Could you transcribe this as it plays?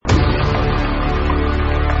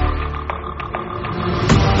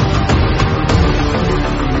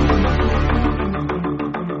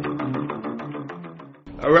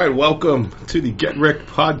right, welcome to the Get Rick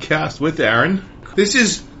podcast with Aran. This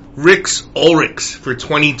is Rick's ULRICKs for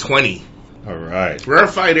 2020. All right.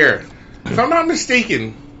 Rarefied air. If I'm not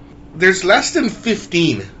mistaken, there's less than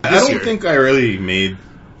 15 I don't think I really made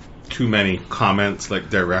too many comments like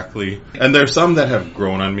directly. And there's some that have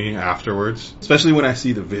grown on me afterwards, especially when I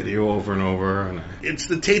see the video over and over. And it's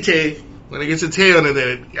the Tay-Tay. When it gets a Tay on it, then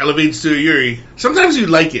it elevates to a Yuri. Sometimes you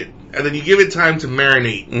like it, and then you give it time to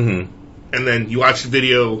marinate. Mm-hmm. And then you watch the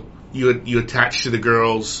video, you attach to the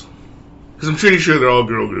girls. Because I'm pretty sure they're all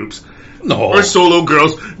girl groups. No. Or solo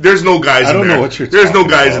girls. There's no guys in there. I don't know what you're There's talking no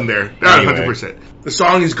guys about. in there. Not Anyway. 100%. The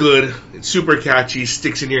song is good. It's super catchy.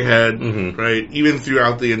 Sticks in your head. Mm-hmm. Right? Even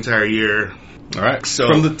throughout the entire year. All right. So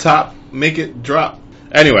from the top, make it drop.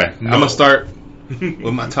 Anyway, No. I'm going to start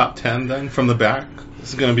with my top 10 then from the back.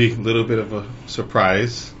 This is going to be a little bit of a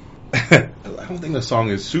surprise. I don't think the song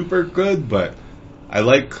is super good, but I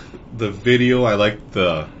like the video. I like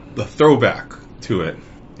the throwback to it.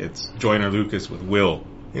 It's Joyner Lucas with Will.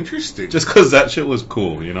 Interesting. Just because that shit was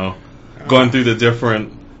cool, you know? Going through the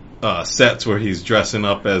different sets where he's dressing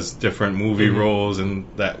up as different movie roles and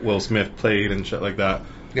that Will Smith played and shit like that.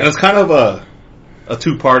 Yeah. And it's kind of a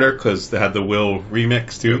two-parter because they had the Will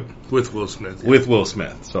remix too. With Will Smith. With Will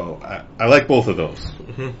Smith. So I like both of those.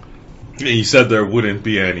 Mm-hmm. He said there wouldn't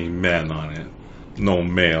be any men on it. No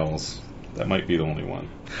males. That might be the only one.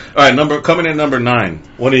 Alright, coming in number 9.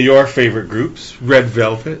 One of your favorite groups, Red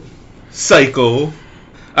Velvet, Psycho.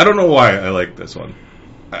 I don't know why I like this one.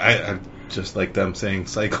 I just like them saying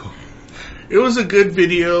Psycho. It was a good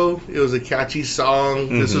video. It was a catchy song.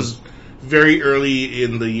 Mm-hmm. This was very early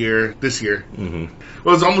in the year. This year. Mm-hmm.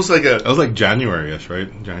 Well, it was almost like That was like January-ish,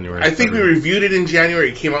 right? January. I think we reviewed it in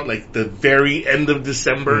January. It came out like the very end of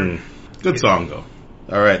December. Good song, though.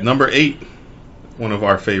 Alright, number 8. One of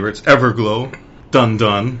our favorites, Everglow. Dun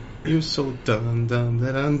Dun. You're so dun dun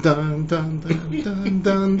dun dun dun dun dun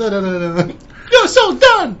dun dun dun. You're so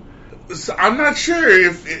done. So I'm not sure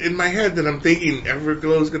if in my head that I'm thinking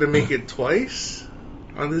Everglow is going to make it twice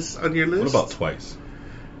on your list. What about twice?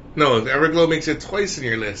 No, Everglow makes it twice in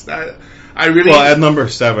your list. I really. Well, at number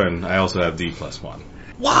 7, I also have D+1.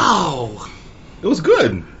 Wow. It was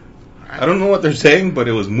good. I don't know what they're saying, but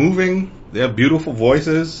it was moving. They have beautiful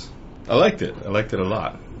voices. I liked it. I liked it a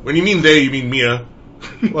lot. When you mean they, you mean Mia.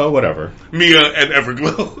 Well, whatever. Mia and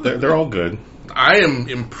Everglow. They're all good. I am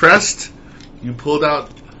impressed. You pulled out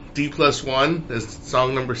D+1 as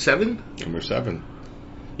song number 7. Number 7.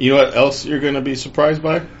 You know what else you're going to be surprised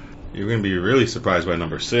by? You're going to be really surprised by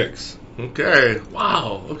number 6. Okay.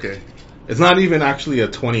 Wow. Okay. It's not even actually a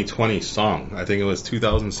 2020 song. I think it was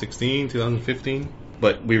 2016, 2015.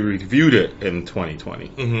 But we reviewed it in 2020.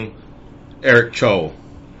 Mm-hmm. Eric Cho,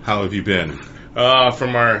 how have you been?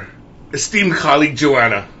 From our esteemed colleague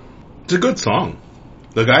Joanna. It's a good song.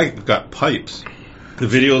 The guy got pipes. The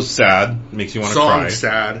video's sad, makes you want to cry. Song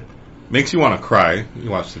sad. Makes you want to cry. You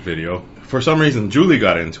watch the video. For some reason, Julie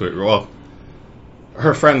got into it. Well,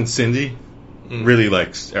 her friend Cindy really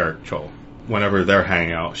likes Eric Cho. Whenever they're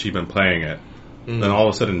hanging out, she's been playing it. Then all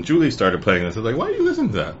of a sudden, Julie started playing this. I was like, why are you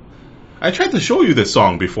listening to that? I tried to show you this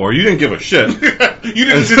song before. You didn't give a shit. You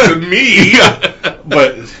didn't listen to me. Yeah.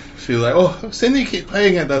 But she's like, oh, Cindy keep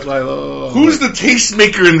playing it. That's why. Who's the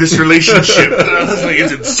tastemaker in this relationship? I was like,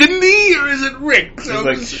 is it Cindy or is it Rick? So She's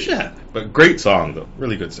like, shit. But great song, though.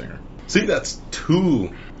 Really good singer. See, that's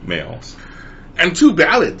 2 males. And 2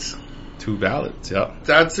 ballads. 2 ballads, yeah.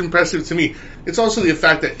 That's impressive to me. It's also the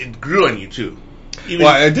fact that it grew on you, too. Well,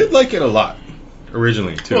 I did like it a lot,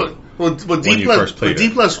 originally, too. Well, when you first played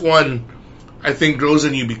it. D+1, I think, grows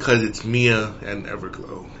on you because it's Mia and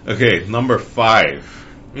Everglow. Okay, number 5.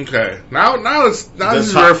 Okay. Now this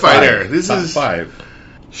is rarefied air. This is 5.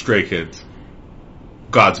 Stray Kids.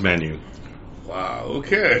 God's Menu. Wow,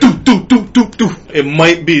 okay. It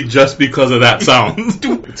might be just because of that sound.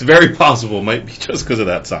 It's very possible. It might be just because of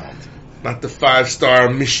that sound. Not the 5-star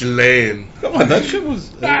Michelin. Come on, that shit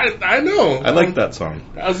was... I know. I like that song.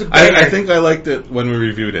 That was a banger. I think I liked it when we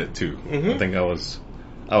reviewed it, too. I think I was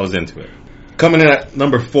into it. Coming in at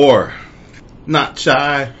number 4. Not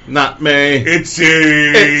Shy, Not May. It's I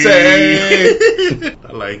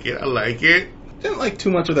like it. Didn't like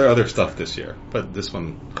too much of their other stuff this year, but this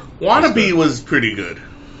one... Wannabe was pretty good.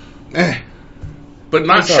 But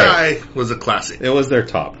Not Shy was a classic. It was their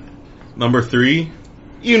top. Number 3,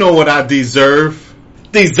 You Know What I Deserve.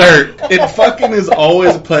 Dessert. It fucking is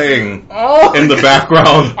always playing in the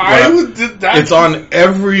background. It's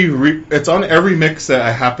on every mix that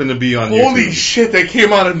I happen to be on YouTube. Holy shit, that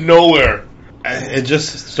came out of nowhere. It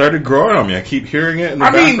just started growing on me. I keep hearing it in the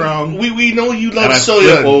background. We know you love and I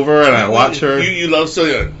Soyeon. flip over and I watch her. You love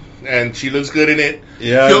Soyeon. and she looks good in it.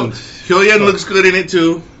 Yeah. Hyoyeon looks good in it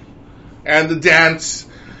too. And the dance.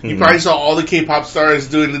 You probably saw all the K-pop stars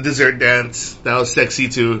doing the dessert dance. That was sexy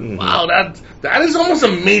too. Wow, that is almost a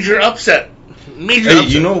major upset. Upset.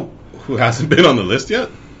 You know who hasn't been on the list yet?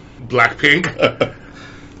 Blackpink.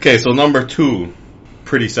 Okay, so number 2,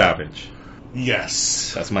 Pretty Savage.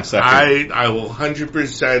 Yes. That's my second. I will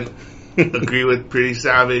 100% agree with Pretty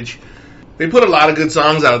Savage. They put a lot of good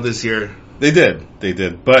songs out this year. They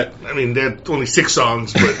did, but... I mean, they're only 6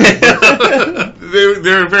 songs, but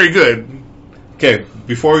they're very good. Okay,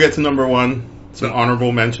 before we get to number 1, some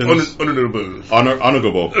honorable mentions. Honorable.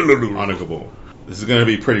 Honorable. This is going to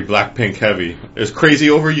be pretty Blackpink heavy. There's Crazy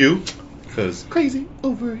Over You, because Crazy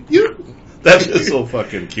Over You. That's just so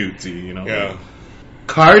fucking cutesy, you know? Yeah.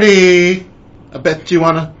 Cardi, I bet you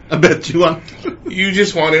wanna. You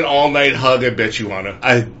just want an all-night hug, I bet you wanna.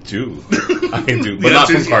 I do. But not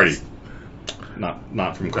from Cardi.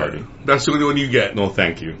 Not from Cardi. That's the only one you get. No,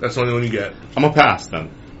 thank you. That's the only one you get. I'm a pass then.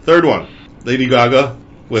 Third one, Lady Gaga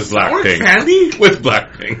with Blackpink. Candy? With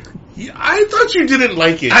Blackpink. Yeah, I thought you didn't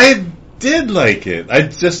like it. I did like it. I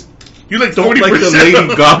just... You like don't 40% like the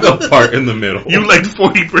Lady Gaga part in the middle. You liked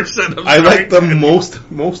 40% of it. I like the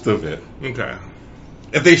most of it. Okay.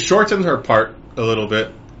 If they shortened her part a little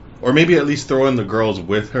bit, or maybe at least throw in the girls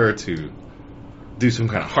with her to do some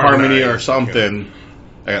kind of harmony or something. Okay.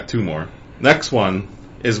 I got 2 more. Next one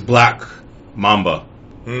is Black Mamba.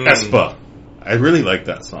 Espa. I really like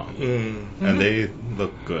that song. And they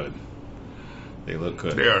look good. They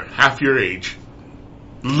are half your age.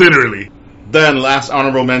 Literally. Then, last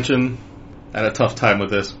honorable mention, I had a tough time with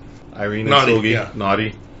this. Irene and Sogi, yeah.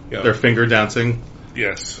 Naughty. Yeah. Their finger dancing.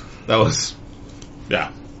 Yes. That was,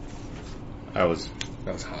 yeah. That was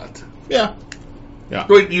hot. Yeah.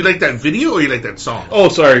 Wait, you like that video or you like that song? Oh,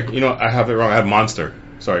 sorry. You know, I have it wrong. I have Monster.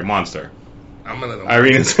 Sorry, Monster.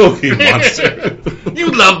 Irene and Sogi, Monster.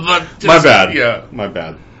 You love my bad. Yeah. My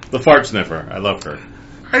bad. The fart sniffer. I love her.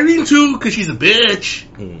 Irene too, because she's a bitch.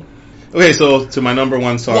 Okay, so to my number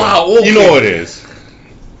 1 song. Wow, okay. You know what it is.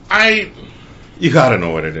 You gotta know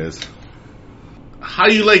what it is. How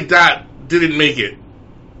You Like That didn't make it.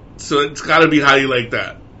 So it's gotta be How You Like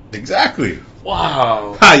That. Exactly.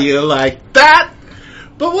 Wow. How You Like That?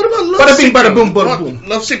 But what about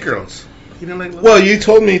Love Sick Girls? You didn't like Love Well, you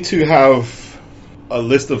told me to have a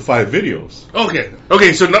list of 5 videos.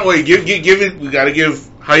 Okay, so no, wait, give it, we gotta give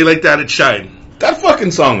How You Like That its shine. That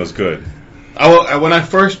fucking song was good. When I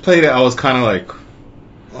first played it, I was kind of like,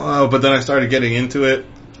 oh, but then I started getting into it.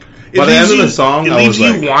 By the end of the song, it leaves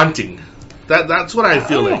you wanting. That's what I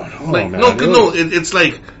feel like. It's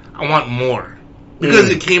like, I want more. Because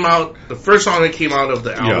it came out, the first song that came out of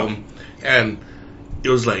the album, and it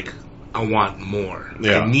was like, I want more.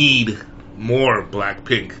 Yeah. I need more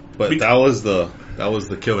Blackpink. But that was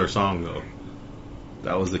the killer song, though.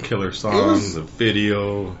 That was the killer song, the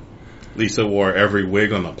video. Lisa wore every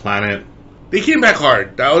wig on the planet. They came back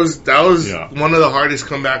hard. That was one of the hardest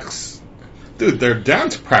comebacks. Dude, their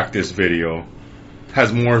dance practice video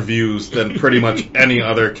has more views than pretty much any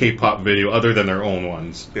other K-pop video other than their own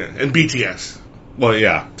ones. Yeah, and BTS. Well,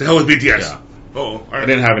 yeah. To hell with BTS. Yeah. I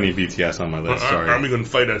didn't have any BTS on my list, sorry. Army gonna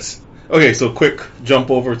fight us. Okay, so quick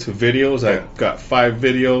jump over to videos. I got 5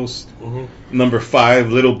 videos. Number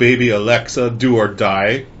 5, Little Baby Alexa, Do or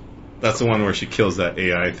Die. That's the one where she kills that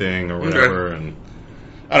AI thing or whatever. Okay. And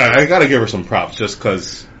I don't know, I gotta give her some props just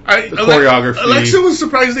because the choreography. Alexa was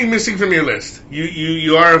surprisingly missing from your list.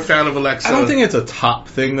 You are a fan of Alexa. I don't think it's a top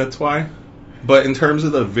thing, that's why. But in terms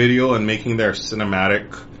of the video and making their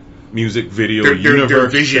cinematic music video universe their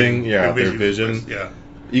vision. Thing, their vision. Yeah.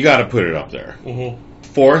 You gotta put it up there.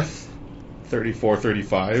 4th,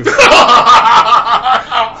 34-35.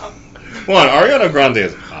 Come on, Ariana Grande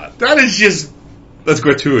is hot. That's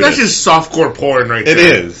gratuitous. That's just softcore porn right there.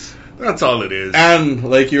 It is. That's all it is. And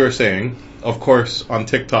like you were saying, of course, on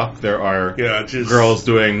TikTok there are girls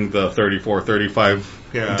doing the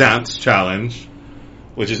 34-35 dance challenge,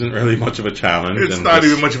 which isn't really much of a challenge. It's not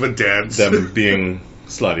even much of a dance. Them being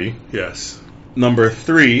slutty. Yes. Number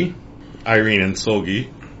 3, Irene and Sogi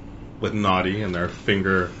with Naughty and their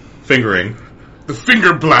fingering. The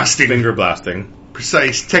finger blasting. Finger blasting.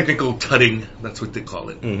 Precise technical tutting. That's what they call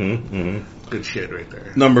it. Good shit right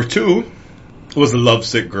there. Number 2 was the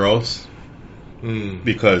Lovesick Girls.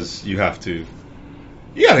 Because you gotta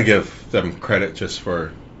give them credit just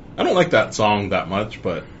for, I don't like that song that much,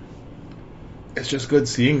 but it's just good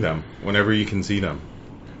seeing them whenever you can see them.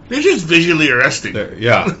 They're just visually arresting. I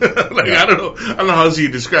don't know how else you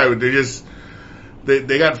describe it.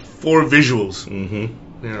 They got 4 visuals. You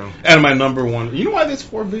know. And my number 1, you know why there's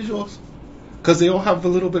 4 visuals? Because they all have a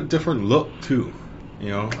little bit different look too. You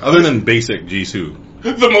know, other than basic Jisoo.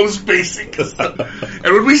 The most basic. And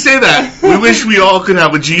when we say that, we wish we all could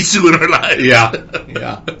have a Jisoo in our lives. Yeah.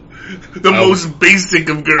 The most basic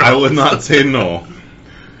of girls. I would not say no.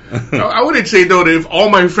 I wouldn't say no if all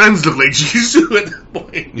my friends look like Jisoo at that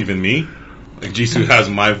point. Even me? Like Jisoo has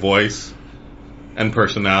my voice and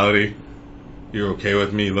personality. You're okay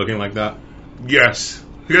with me looking like that? Yes.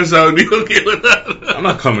 Yes, I would be okay with that. I'm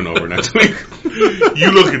not coming over next week.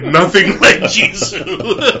 You look nothing like Jisoo.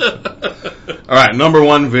 Alright, number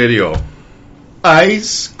 1 video.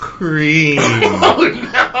 Ice cream.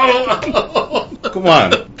 Oh no. Come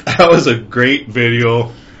on. That was a great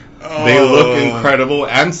video. They look incredible,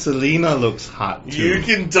 and Selena looks hot too. You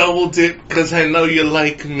can double dip because I know you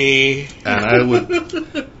like me. And I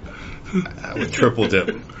would triple dip.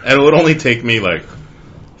 And it would only take me like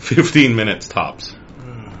 15 minutes tops.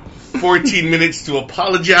 14 minutes to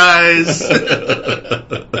apologize.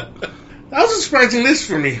 That was a surprising list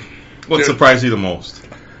for me. What surprised you the most?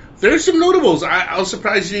 There's some notables. I was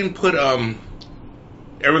surprised you didn't put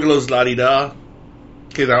Everglow's La Di Da.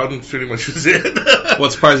 Okay, that one pretty much was it.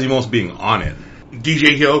 What surprised you most being on it?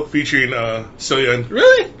 DJ Hill featuring Soyeon.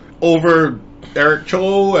 Really? Over Eric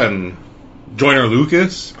Cho and Joyner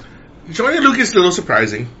Lucas? Joyner Lucas, a little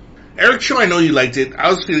surprising. Eric Cho, I know you liked it. I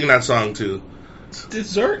was feeling that song too.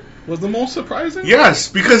 Dessert was the most surprising? Yes,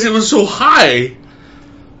 because it was so high.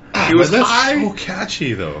 It was high. So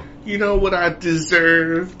catchy though. You know what I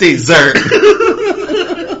deserve? Dessert.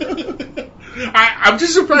 I'm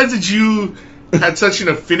just surprised that you had such an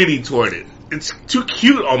affinity toward it. It's too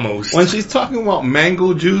cute almost. When she's talking about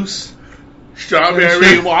mango juice,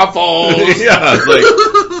 strawberry waffles. Yeah, it's like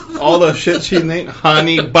all the shit she named,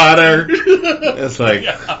 honey butter. It's like,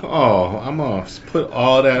 oh, I'm gonna put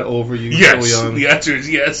all that over you. Yes, Soyeon. the answer is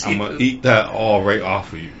yes. I'm gonna eat that all right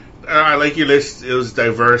off of you. I like your list. It was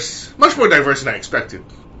diverse, much more diverse than I expected.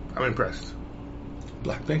 I'm impressed.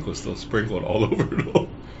 Blackpink was still sprinkled all over it though.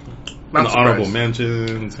 Not and the honorable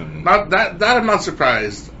mentions and not that I'm not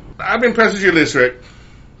surprised. I'm impressed with your list, Rick.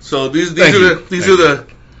 So these are the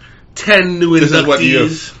 10 new inductees. This is what you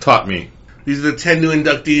have taught me. These are the 10 new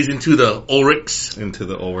inductees into the ULRICKs. Into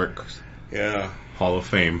the ULRICKs. Yeah. Hall of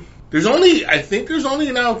Fame. I think there's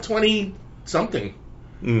only now 20 something.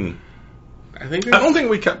 I don't think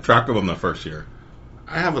we kept track of them the first year.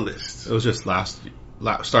 I have a list. It was just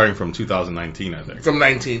starting from 2019, I think. From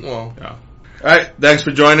 19, well. Yeah. Alright, thanks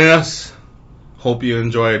for joining us. Hope you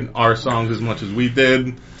enjoyed our songs as much as we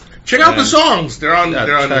did. Check out the songs. They're on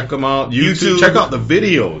check them out. YouTube. Check out the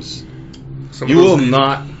videos. You will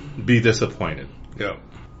not be disappointed. Yeah.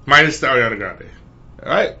 Minus the Ariana Grande.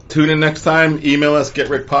 Alright, tune in next time. Email us,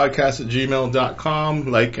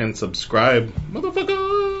 getrickpodcast@gmail.com. Like and subscribe.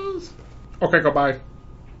 Motherfuckers! Okay, goodbye.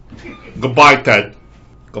 Goodbye, Ted.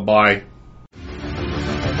 Goodbye.